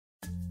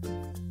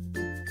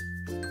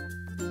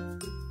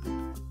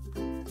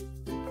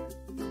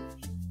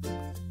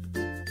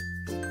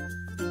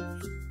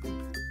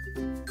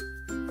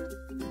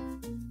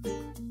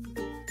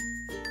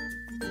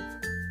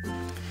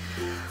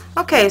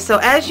Okay, so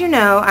as you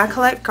know, I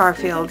collect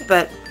Garfield,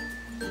 but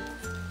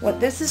what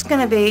this is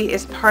going to be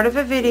is part of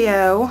a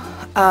video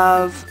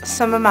of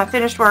some of my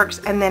finished works,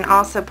 and then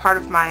also part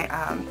of my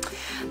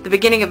the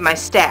beginning of my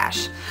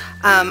stash.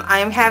 I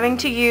am having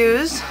to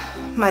use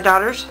my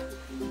daughter's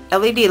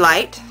LED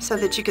light so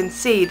that you can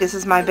see this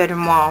is my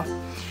bedroom wall.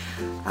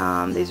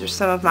 These are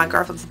some of my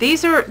Garfields.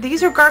 These are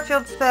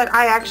Garfields that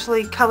I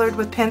actually colored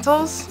with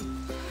pencils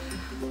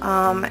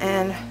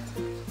and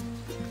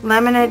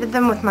laminated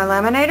them with my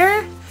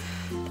laminator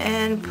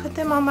and put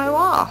them on my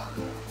wall.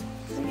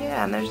 So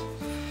yeah, and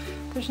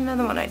there's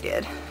another one I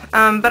did.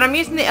 But I'm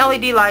using the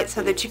LED light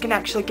so that you can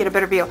actually get a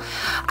better view.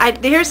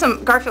 Here's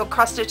some Garfield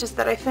cross stitches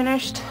that I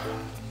finished.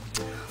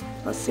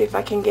 Let's see if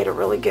I can get a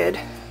really good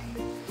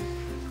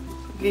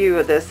view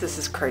of this. This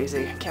is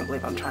crazy. I can't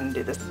believe I'm trying to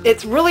do this.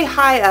 It's really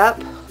high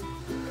up.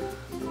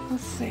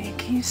 Let's see.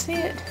 Can you see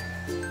it?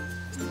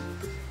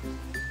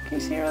 Can you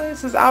see it really?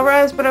 This is I'll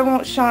rise but I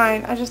won't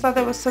shine. I just thought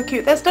that was so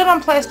cute. That's done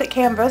on plastic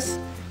canvas,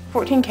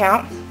 14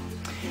 count.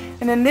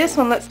 And then this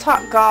one, Let's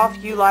Talk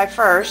Golf, You Lie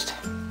First.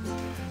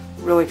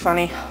 Really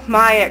funny.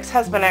 My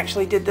ex-husband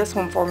actually did this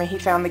one for me. He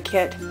found the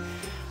kit.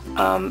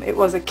 It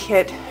was a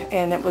kit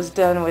and it was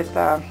done with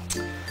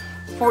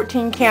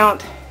 14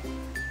 count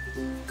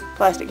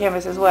plastic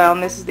canvas as well,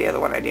 and this is the other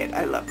one I did.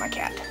 I love my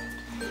cat.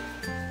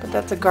 But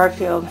that's a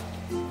Garfield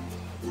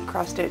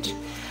cross stitch.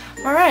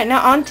 Alright,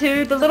 now on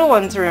to the little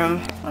one's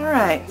room.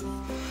 Alright,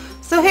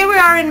 so here we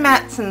are in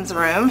Matson's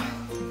room.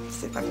 Let's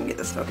see if I can get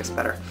this focused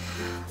better.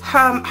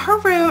 Her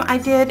room I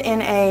did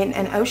in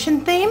an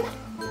ocean theme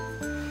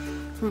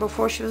from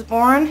before she was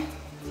born.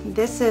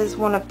 This is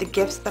one of the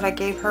gifts that I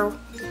gave her,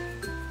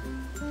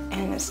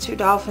 and it's two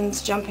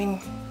dolphins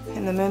jumping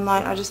in the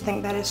moonlight. I just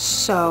think that is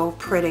so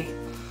pretty.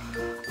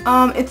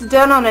 It's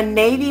done on a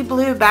navy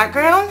blue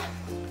background,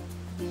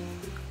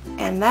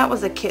 and that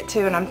was a kit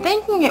too, and I'm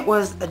thinking it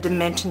was a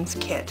dimensions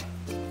kit.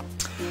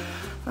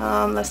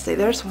 Let's see,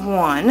 there's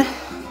one.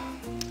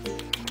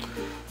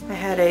 I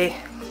had a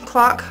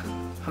clock.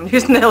 I'm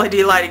using the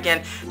LED light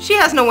again. She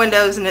has no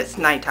windows and it's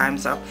nighttime,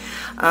 so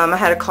I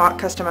had a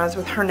clock customized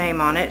with her name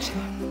on it.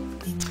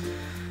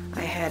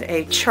 I had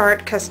a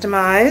chart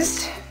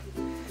customized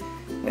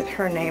with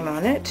her name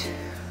on it.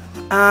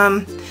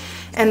 And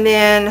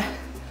then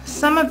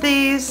some of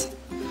these,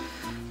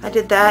 I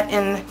did that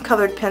in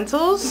colored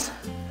pencils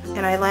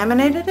and I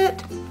laminated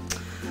it.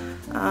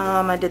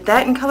 I did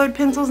that in colored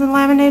pencils and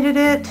laminated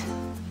it.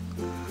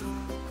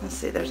 Let's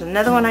see, there's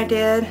another one I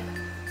did.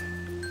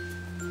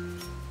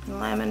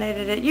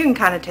 Laminated it. You can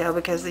kind of tell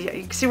because you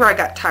can see where I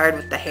got tired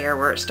with the hair,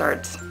 where it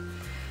starts,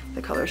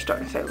 the color's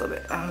starting to fade a little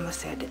bit. Let's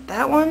see, I did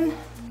that one.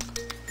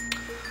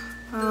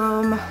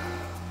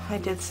 I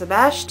did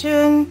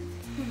Sebastian.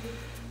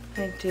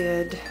 I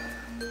did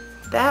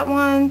that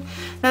one.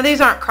 Now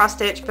these aren't cross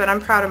stitch, but I'm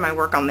proud of my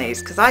work on these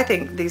because I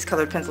think these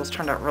colored pencils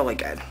turned out really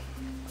good.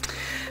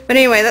 But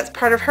anyway, that's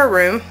part of her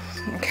room.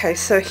 Okay,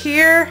 so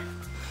here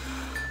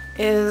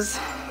is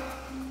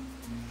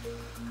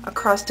a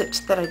cross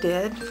stitch that I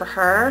did for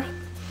her,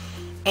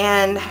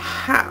 and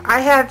I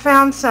had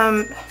found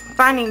some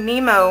Finding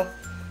Nemo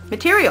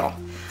material,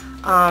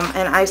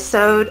 and I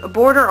sewed a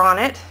border on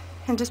it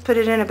and just put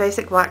it in a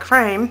basic black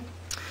frame.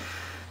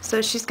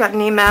 So she's got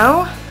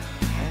Nemo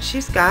and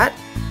she's got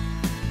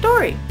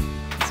Dory,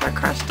 so I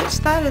cross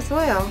stitched that as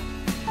well,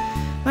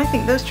 and I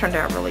think those turned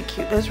out really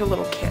cute. Those were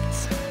little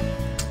kits.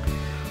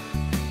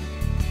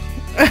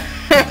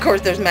 Of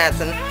course there's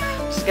Madsen.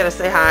 Just gotta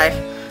say hi.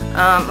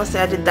 Let's see,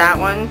 I did that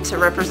one to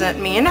represent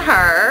me and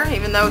her,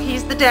 even though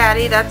he's the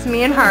daddy, that's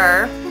me and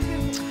her.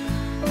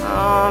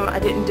 I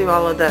didn't do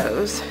all of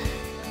those.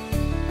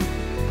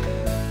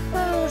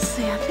 Let's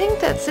see, I think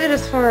that's it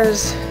as far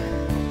as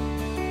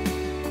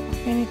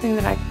anything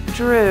that I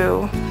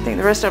drew. I think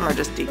the rest of them are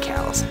just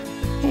decals.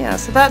 Yeah,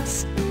 so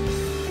that's, I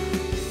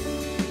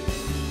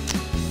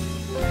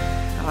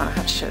don't know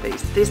how to show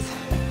these.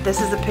 This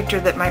is a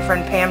picture that my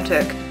friend Pam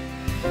took.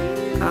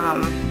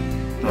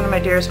 One of my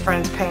dearest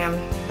friends, Pam.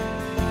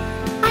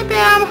 Hi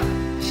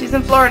Pam! She's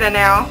in Florida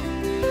now.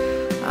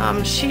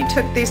 She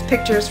took these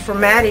pictures for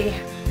Maddie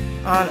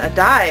on a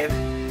dive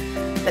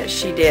that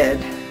she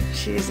did.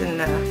 She's in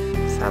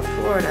South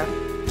Florida.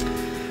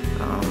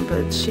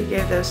 But she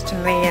gave those to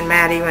me and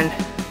Maddie when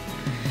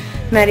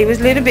Maddie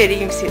was little bitty. You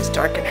can see it's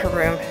dark in her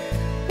room.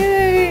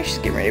 Yay, she's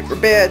getting ready for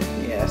bed.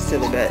 Yeah,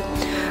 silly bit.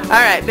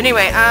 Alright, but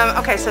anyway,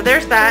 okay, so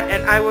there's that,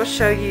 and I will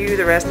show you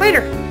the rest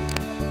later.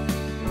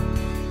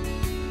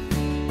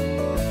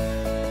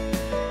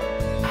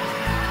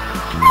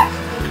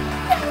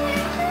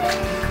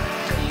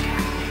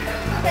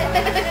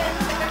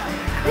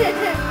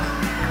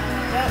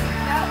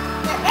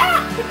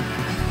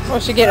 Will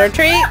she get her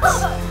treats?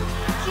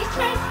 She's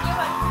trying to give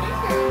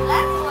her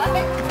last one.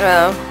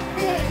 Oh.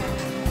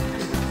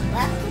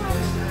 Last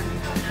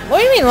one. What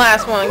do you mean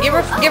last one? Give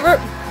her.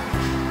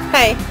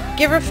 Hey,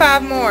 give her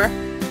 5 more.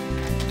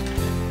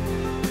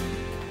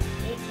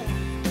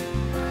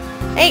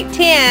 8,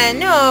 10.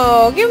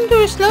 No, give them to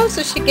her slow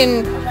so she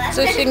can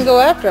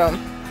go after them.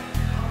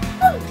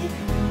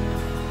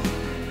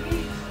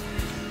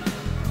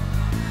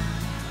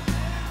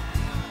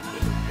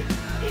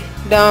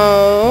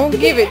 Don't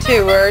give it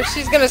to her.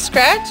 She's gonna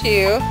scratch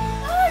you.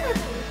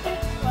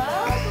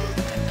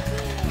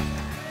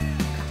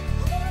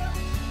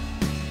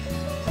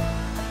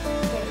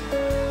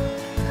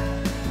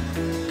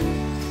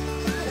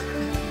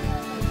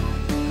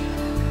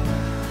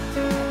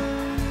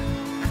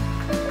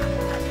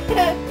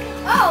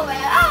 Oh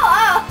man,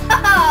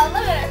 oh,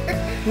 look at her.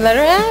 Let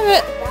her have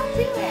it. Don't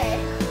do it.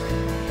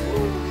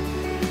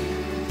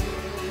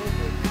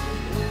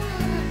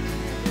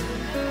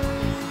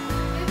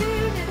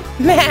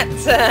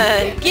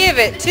 Matson, give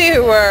it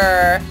to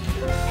her.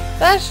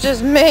 That's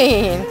just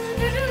mean.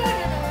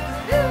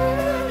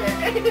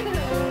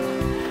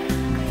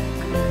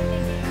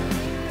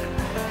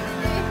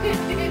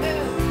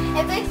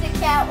 It makes the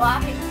cat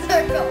walk in a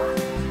circle.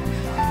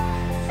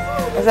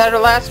 Is that her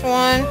last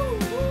one?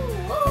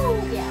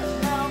 Yeah,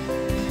 no.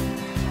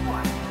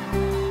 More.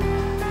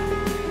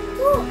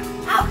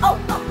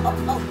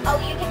 Oh,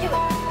 you can do it.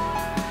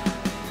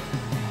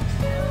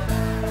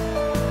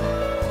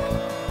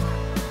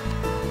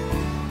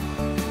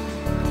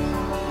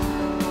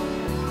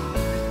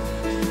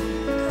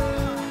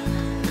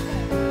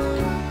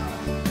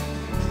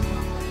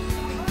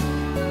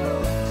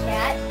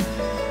 Cat,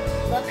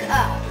 look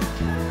up.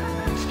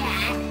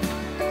 Cat,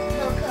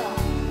 look up.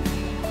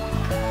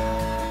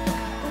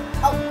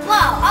 Oh,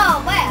 whoa, oh,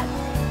 wow.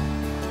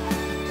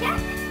 Cat.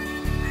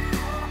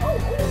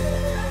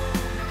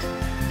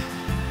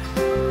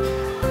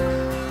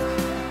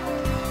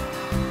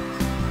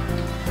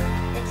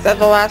 Is that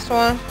the last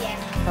one? Yeah.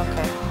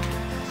 Okay.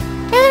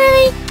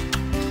 Hey!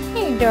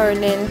 Hey,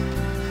 darling.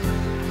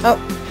 Oh,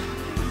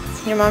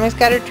 your mommy's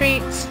got her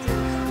treats.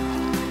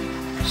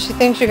 She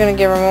thinks you're going to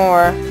give her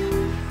more.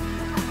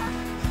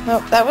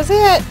 Nope, that was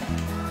it.